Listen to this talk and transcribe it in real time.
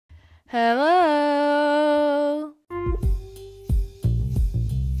Hello.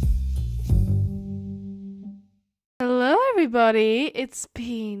 Hello, everybody. It's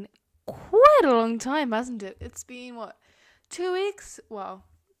been quite a long time, hasn't it? It's been, what, 2 weeks? Wow,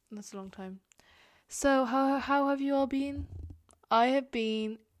 that's a long time. So, how have you all been? I have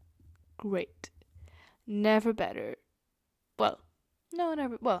been great. Never better. Well, no,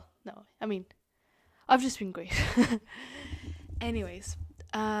 never. Well, no. I mean, I've just been great. Anyways,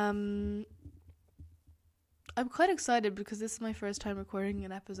 um, I'm quite excited because this is my first time recording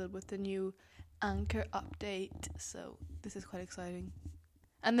an episode with the new Anchor update, so this is quite exciting.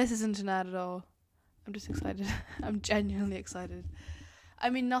 And this isn't an ad at all. I'm just excited. I'm genuinely excited. I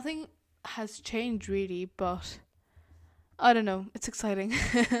mean, nothing has changed really, but I don't know. It's exciting.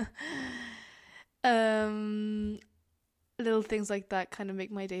 Little things like that kind of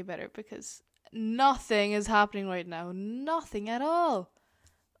make my day better because nothing is happening right now. Nothing at all.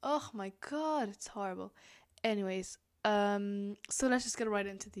 Oh my god, it's horrible. Anyways, so let's just get right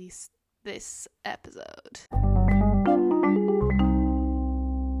into this episode.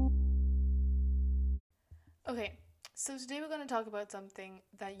 Okay, so today we're going to talk about something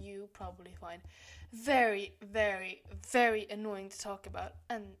that you probably find very, very, very annoying to talk about,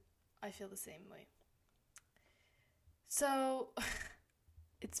 and I feel the same way. So,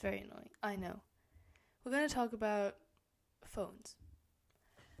 it's very annoying, I know. We're going to talk about phones.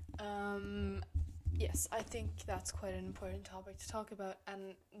 Yes, I think that's quite an important topic to talk about,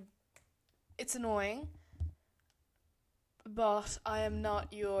 and it's annoying, but I'm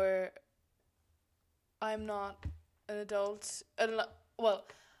not an adult. Well,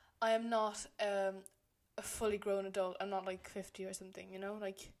 I am not a fully grown adult. I'm not like 50 or something, you know?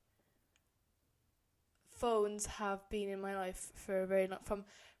 Like, phones have been in my life for a very long,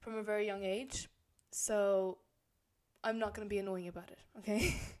 from a very young age, so I'm not going to be annoying about it,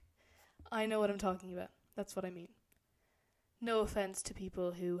 okay? I know what I'm talking about. That's what I mean. No offense to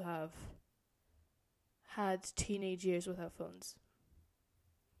people who have had teenage years without phones,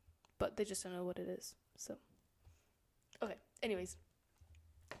 but they just don't know what it is. So, okay. Anyways,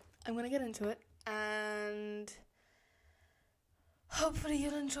 I'm gonna get into it, and hopefully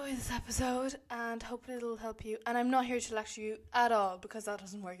you'll enjoy this episode, and hopefully it'll help you. And I'm not here to lecture you at all because that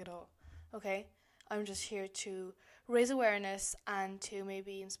doesn't work at all. Okay, I'm just here to raise awareness and to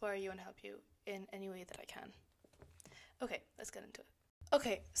maybe inspire you and help you in any way that I can. Okay, let's get into it.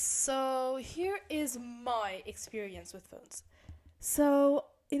 Okay, so here is my experience with phones. So,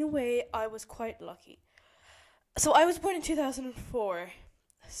 in a way, I was quite lucky. So, I was born in 2004.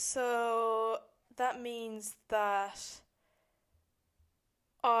 So, that means that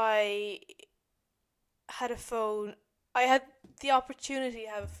I had a phone. I had the opportunity to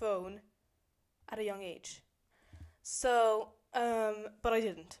have a phone at a young age. So, but I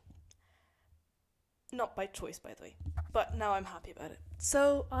didn't. Not by choice, by the way. But now I'm happy about it.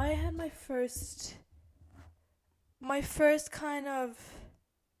 So I had my first kind of.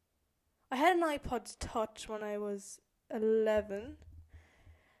 I had an iPod Touch when I was 11,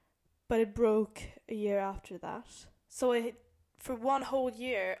 but it broke a year after that. So for one whole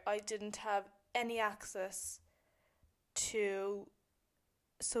year, I didn't have any access to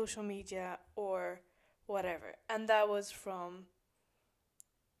social media or whatever. And that was from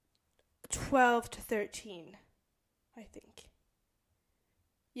 12 to 13, I think.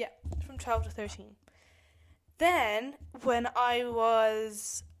 Yeah, from 12 to 13. Then, when I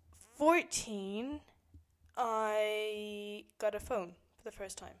was 14, I got a phone for the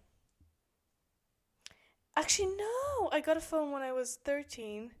first time. Actually, no, I got a phone when I was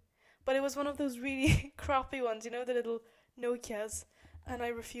 13, but it was one of those really crappy ones, you know, the little Nokias, and I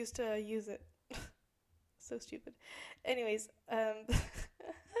refused to use it. So stupid. Anyways,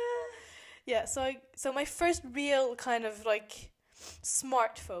 yeah, so my first real kind of like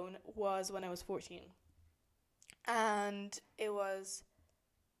smartphone was when I was 14. And it was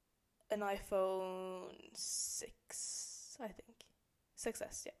an iPhone 6, I think.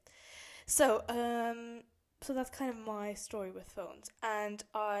 6S, yeah. So, so that's kind of my story with phones. And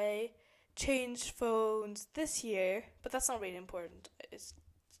I changed phones this year, but that's not really important. It's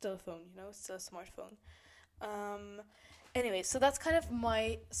still a phone, you know, it's still a smartphone. Anyway, so that's kind of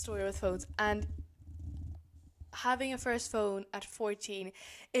my story with phones. And having a first phone at 14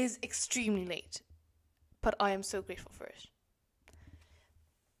 is extremely late, but I am so grateful for it.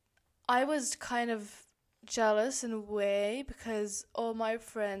 I was kind of jealous in a way because all my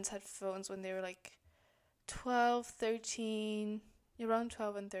friends had phones when they were like 12, 13, around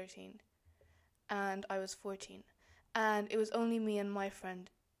 12 and 13, and I was 14. And it was only me and my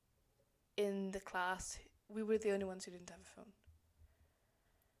friend in the class. We were the only ones who didn't have a phone.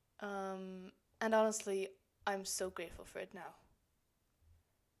 And honestly, I'm so grateful for it now.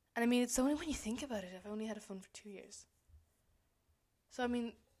 And I mean, it's only when you think about it, I've only had a phone for 2 years. So I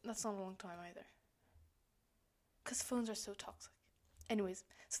mean, that's not a long time either. Because phones are so toxic. Anyways,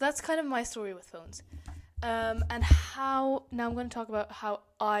 so that's kind of my story with phones. And how, now I'm going to talk about how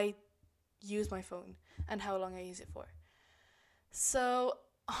I use my phone and how long I use it for. So,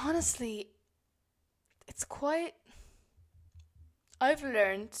 honestly, it's quite, I've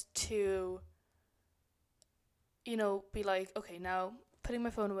learned to, be like, okay, now putting my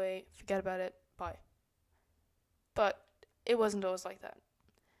phone away, forget about it, bye. But it wasn't always like that.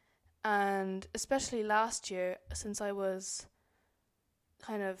 And especially last year, since I was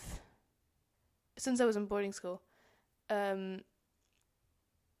in boarding school, I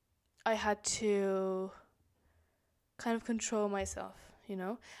had to kind of control myself,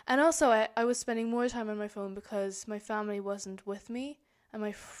 And also, I was spending more time on my phone because my family wasn't with me, and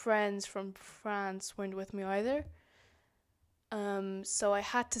my friends from France weren't with me either. So I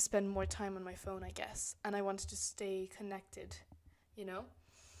had to spend more time on my phone, I guess, and I wanted to stay connected, you know?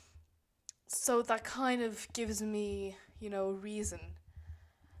 So that kind of gives me, reason.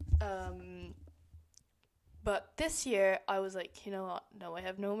 But this year, I was like, you know what? No, I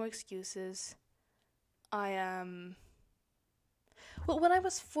have no more excuses. I am. Well, when I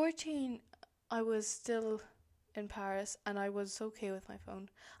was 14, I was still in Paris and I was okay with my phone.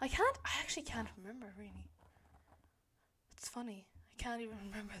 I actually can't remember really. It's funny. I can't even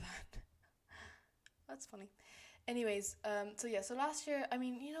remember that. That's funny. Anyways, so last year, I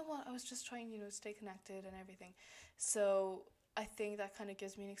mean, you know what? I was just trying, stay connected and everything. So I think that kind of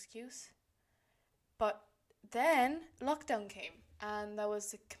gives me an excuse. But then lockdown came, and that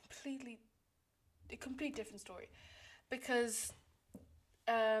was a complete different story, because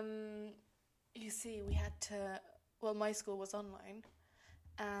you see, we had to. Well, my school was online,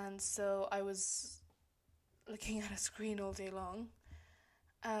 and so I was looking at a screen all day long,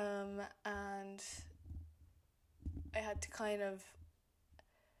 and I had to kind of,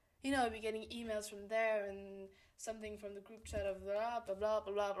 I'd be getting emails from there and something from the group chat of blah blah blah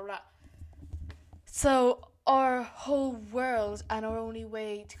blah blah blah blah. So our whole world and our only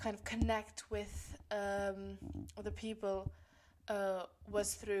way to kind of connect with other people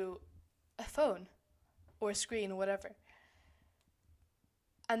was through a phone or a screen or whatever.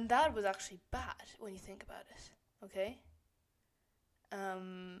 And that was actually bad when you think about it, okay?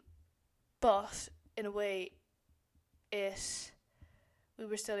 But in a way, we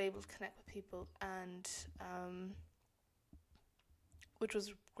were still able to connect with people, and which was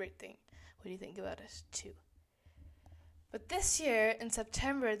a great thing when you think about it too. But this year in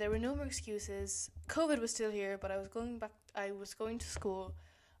September, there were no more excuses. COVID was still here, but I was going to school.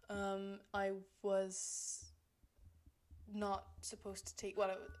 I was not supposed to take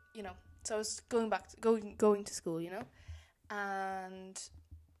so I was going to school, and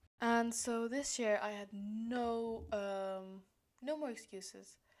so this year I had no more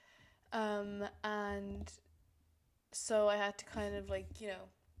excuses, and so I had to kind of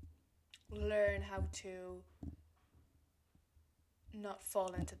learn how to not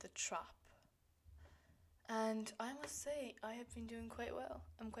fall into the trap. And I must say, I have been doing quite well.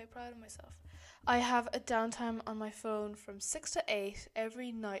 I'm quite proud of myself. I have a downtime on my phone from 6 to 8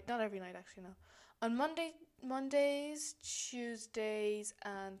 every night. Not every night, actually, no. On Mondays, Tuesdays,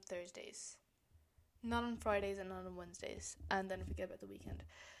 and Thursdays. Not on Fridays and not on Wednesdays. And then forget about the weekend.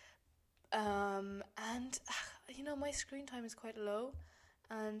 And, my screen time is quite low.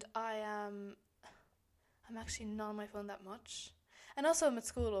 And I'm actually not on my phone that much. And also I'm at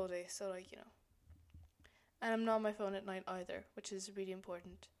school all day, so and I'm not on my phone at night either, which is really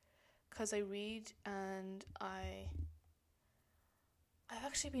important, because I read, and I've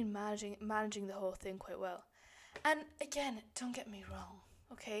actually been managing the whole thing quite well. And again, don't get me wrong,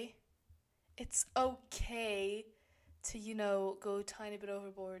 okay? It's okay to, go a tiny bit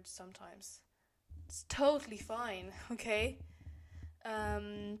overboard sometimes. It's totally fine, okay?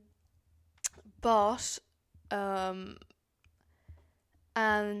 But,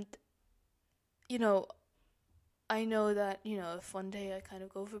 and, I know that, if one day I kind of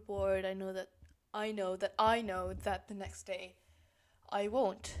go overboard, I know that the next day I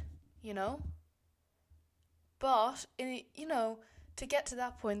won't, But, to get to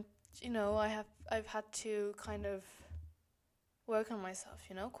that point, I've had to kind of work on myself,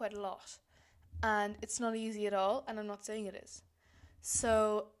 quite a lot. And it's not easy at all, and I'm not saying it is.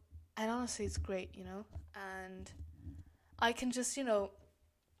 So, and honestly, it's great, and I can just,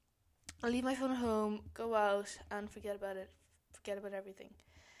 I'll leave my phone at home, go out, and forget about it. Forget about everything.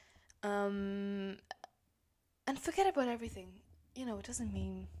 And forget about everything. It doesn't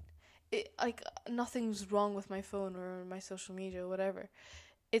mean like nothing's wrong with my phone or my social media or whatever.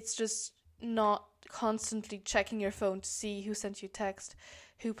 It's just not constantly checking your phone to see who sent you a text,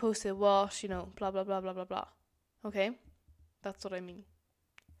 who posted what, blah blah blah blah blah blah. Okay? That's what I mean.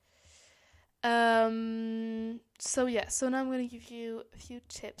 So now I'm gonna give you a few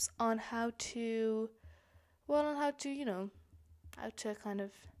tips on how to how to kind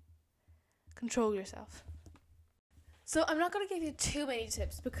of control yourself. So I'm not going to give you too many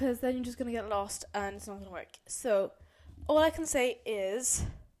tips because then you're just going to get lost and it's not going to work. So all I can say is,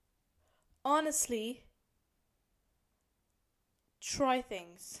 honestly, try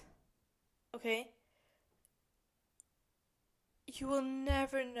things. Okay? You will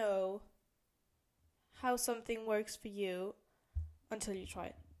never know how something works for you until you try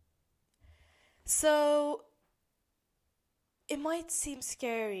it. So it might seem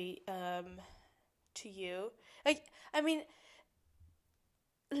scary to you.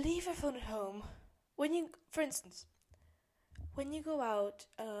 Leave your phone at home. For instance, when you go out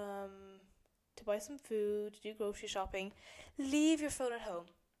to buy some food, to do grocery shopping, leave your phone at home,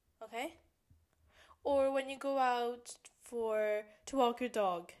 okay? Or when you go out to walk your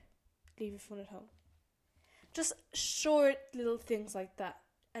dog, leave your phone at home. Just short little things like that.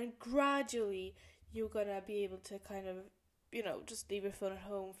 And gradually, you're gonna be able to kind of, just leave your phone at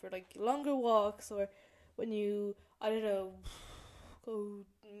home for like longer walks, or when you, go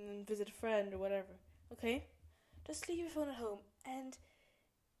and visit a friend or whatever. Okay? Just leave your phone at home, and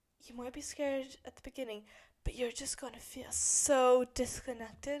you might be scared at the beginning, but you're just gonna feel so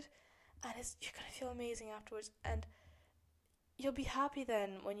disconnected, and you're gonna feel amazing afterwards, and you'll be happy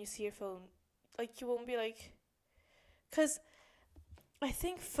then when you see your phone. Like, you won't be like, because I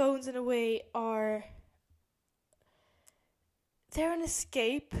think phones in a way they're an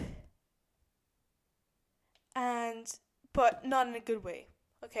escape, but not in a good way,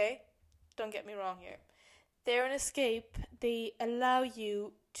 okay? Don't get me wrong here. They're an escape. They allow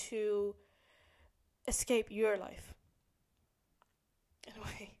you to escape your life, in a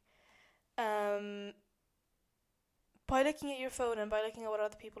way. By looking at your phone and by looking at what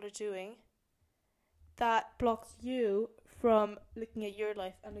other people are doing, that blocks you from looking at your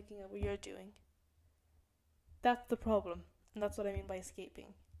life and looking at what you're doing. That's the problem. And that's what I mean by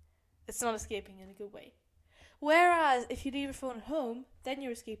escaping. It's not escaping in a good way. Whereas, if you leave your phone at home, then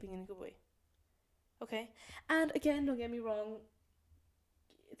you're escaping in a good way. Okay? And again, don't get me wrong,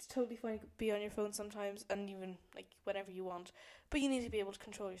 it's totally fine to be on your phone sometimes, and even, whenever you want. But you need to be able to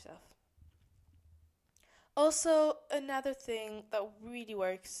control yourself. Also, another thing that really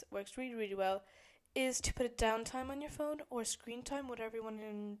works really, really well, is to put a downtime on your phone, or screen time, whatever you want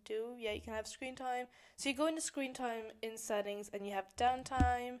to do. Yeah, you can have screen time. So you go into screen time in settings, and you have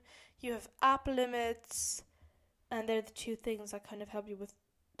downtime, you have app limits, and they're the two things that kind of help you with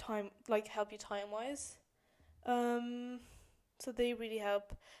time, help you time-wise. So they really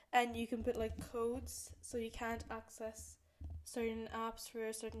help. And you can put, codes, so you can't access certain apps for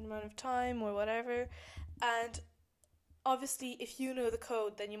a certain amount of time, or whatever. And obviously, if you know the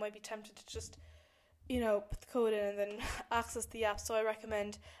code, then you might be tempted to just put the code in and then access the app. So I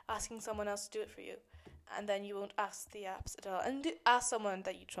recommend asking someone else to do it for you, and then you won't ask the apps at all. And ask someone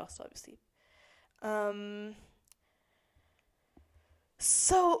that you trust, obviously.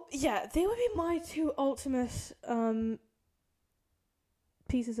 So yeah, they would be my two ultimate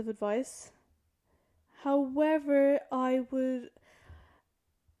pieces of advice. However, I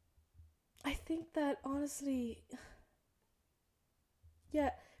think that honestly, yeah,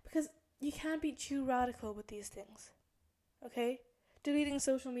 because you can't be too radical with these things, okay? Deleting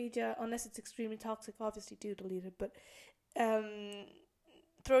social media, unless it's extremely toxic, obviously do delete it, but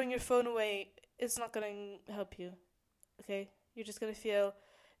throwing your phone away is not going to help you, okay? You're just going to feel,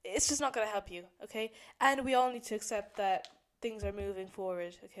 it's just not going to help you, okay? And we all need to accept that things are moving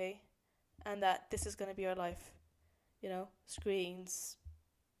forward, okay? And that this is going to be our life, screens,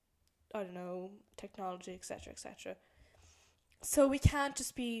 technology, etc., etc. So we can't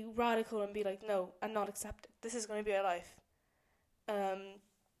just be radical and be like, no, and not accept it. This is going to be our life.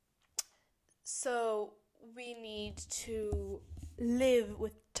 So we need to live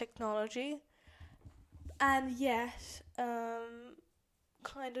with technology, and yet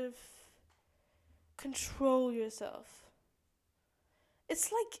kind of control yourself.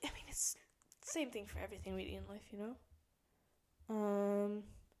 It's it's the same thing for everything really in life, You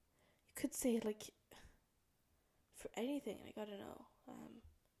could say it for anything, I don't know,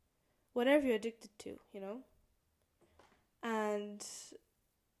 whatever you're addicted to, and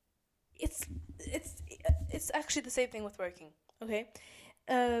it's actually the same thing with working, okay?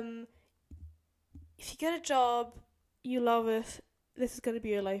 If you get a job, you love it, this is going to be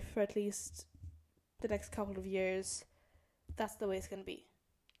your life for at least the next couple of years, that's the way it's going to be.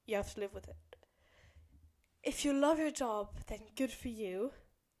 You have to live with it. If you love your job, then good for you.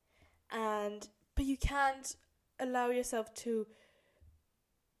 But you can't allow yourself to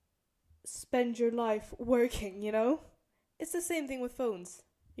spend your life working, you know? It's the same thing with phones.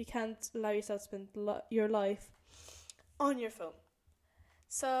 You can't allow yourself to spend your life on your phone.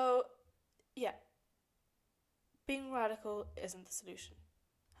 So, yeah. Being radical isn't the solution.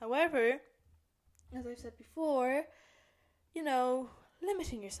 However, as I've said before,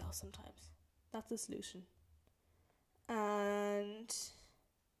 limiting yourself sometimes. That's the solution. And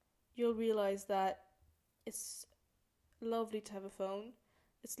you'll realize that it's lovely to have a phone.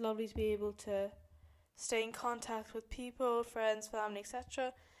 It's lovely to be able to stay in contact with people, friends, family,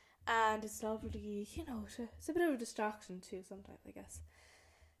 etc. And it's lovely, it's a bit of a distraction too sometimes, I guess.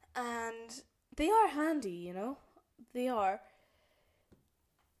 And they are handy, they are.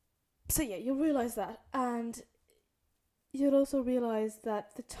 So yeah, you'll realize that. And you'll also realize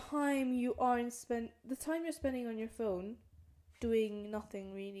that the time you're spending on your phone doing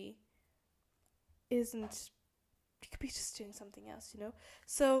nothing really isn't, you could be just doing something else,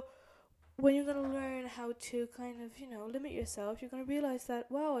 So when you're going to learn how to kind of, limit yourself, you're going to realize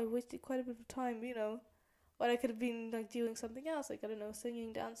that, wow, I wasted quite a bit of time, when I could have been like doing something else, like, I don't know,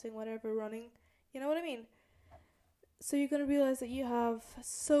 singing, dancing, whatever, running, you know what I mean? So you're going to realize that you have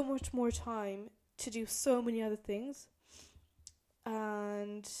so much more time to do so many other things,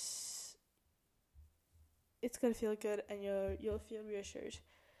 and it's going to feel good, and you'll feel reassured.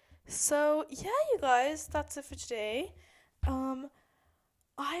 So yeah, you guys, that's it for today. I'm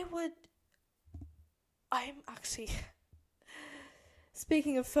actually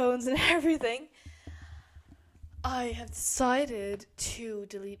speaking of phones and everything, I have decided to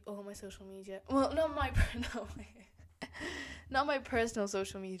delete all my social media. Well, not my personal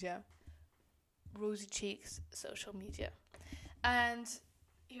social media. Rosy Cheeks social media. And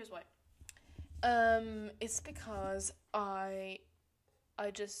here's why. It's because I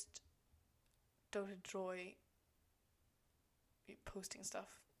just don't enjoy posting stuff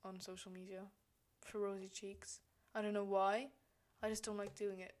on social media for Rosy Cheeks. I don't know why. I just don't like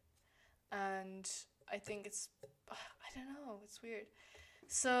doing it. And I think it's weird.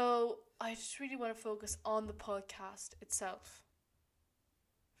 So I just really want to focus on the podcast itself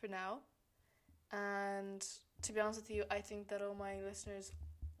for now. And to be honest with you, I think that all my listeners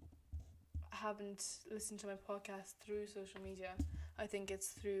haven't listened to my podcast through social media. I think it's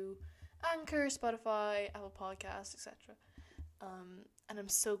through Anchor, Spotify, Apple Podcasts, etc. And I'm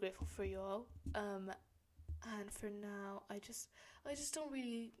so grateful for you all. And for now, I just don't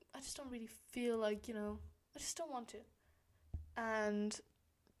really feel like, I just don't want to. And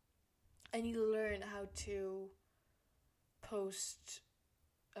I need to learn how to post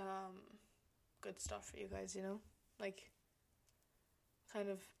good stuff for you guys, like kind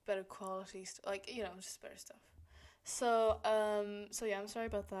of better quality like, just better stuff. So yeah, I'm sorry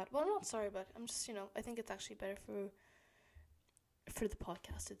about that. Well, I'm not sorry about it. I'm just, I think it's actually better for the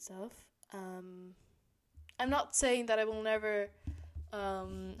podcast itself. I'm not saying that I will never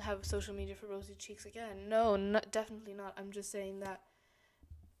have social media for Rosy Cheeks again. No, definitely not. I'm just saying that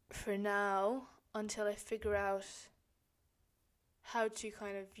for now, until I figure out how to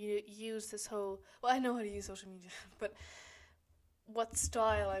kind of use this whole... Well, I know how to use social media, but what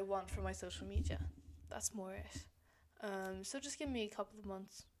style I want for my social media. That's more it. So just give me a couple of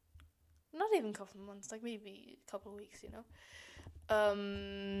months. Not even a couple of months, like maybe a couple of weeks,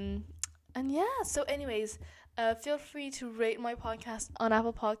 And yeah, so anyways, feel free to rate my podcast on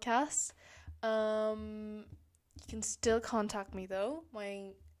Apple Podcasts. You can still contact me though,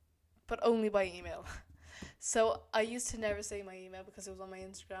 but only by email. So I used to never say my email because it was on my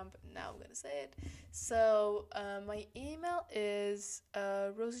Instagram, but now I'm gonna say it. So my email is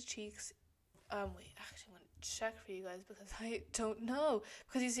rosycheeks. Wait, actually, I'm gonna check for you guys because I don't know.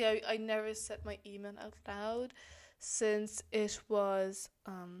 Because you see, I never said my email out loud since it was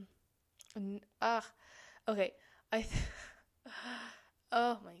okay.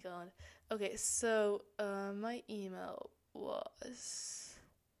 Oh my god. Okay, so my email was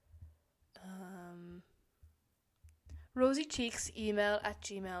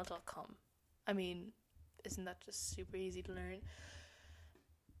rosycheeksemail@gmail.com. I mean, isn't that just super easy to learn?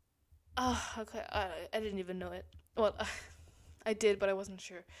 Okay, I didn't even know it. Well, I did, but I wasn't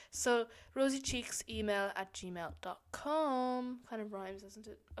sure. So, rosycheeksemail@gmail.com. Kind of rhymes, doesn't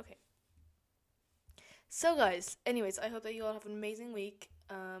it? Okay. So, guys, anyways, I hope that you all have an amazing week.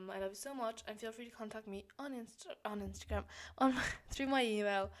 I love you so much, and feel free to contact me on Instagram, through my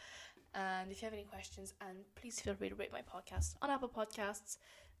email. And if you have any questions, and please feel free to rate my podcast on Apple Podcasts.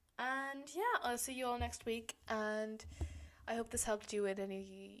 And yeah, I'll see you all next week. And I hope this helped you with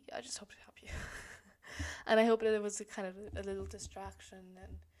any. I just hope to help you. And I hope that it was a kind of a little distraction.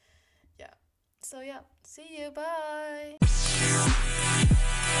 And yeah. So yeah, see you. Bye.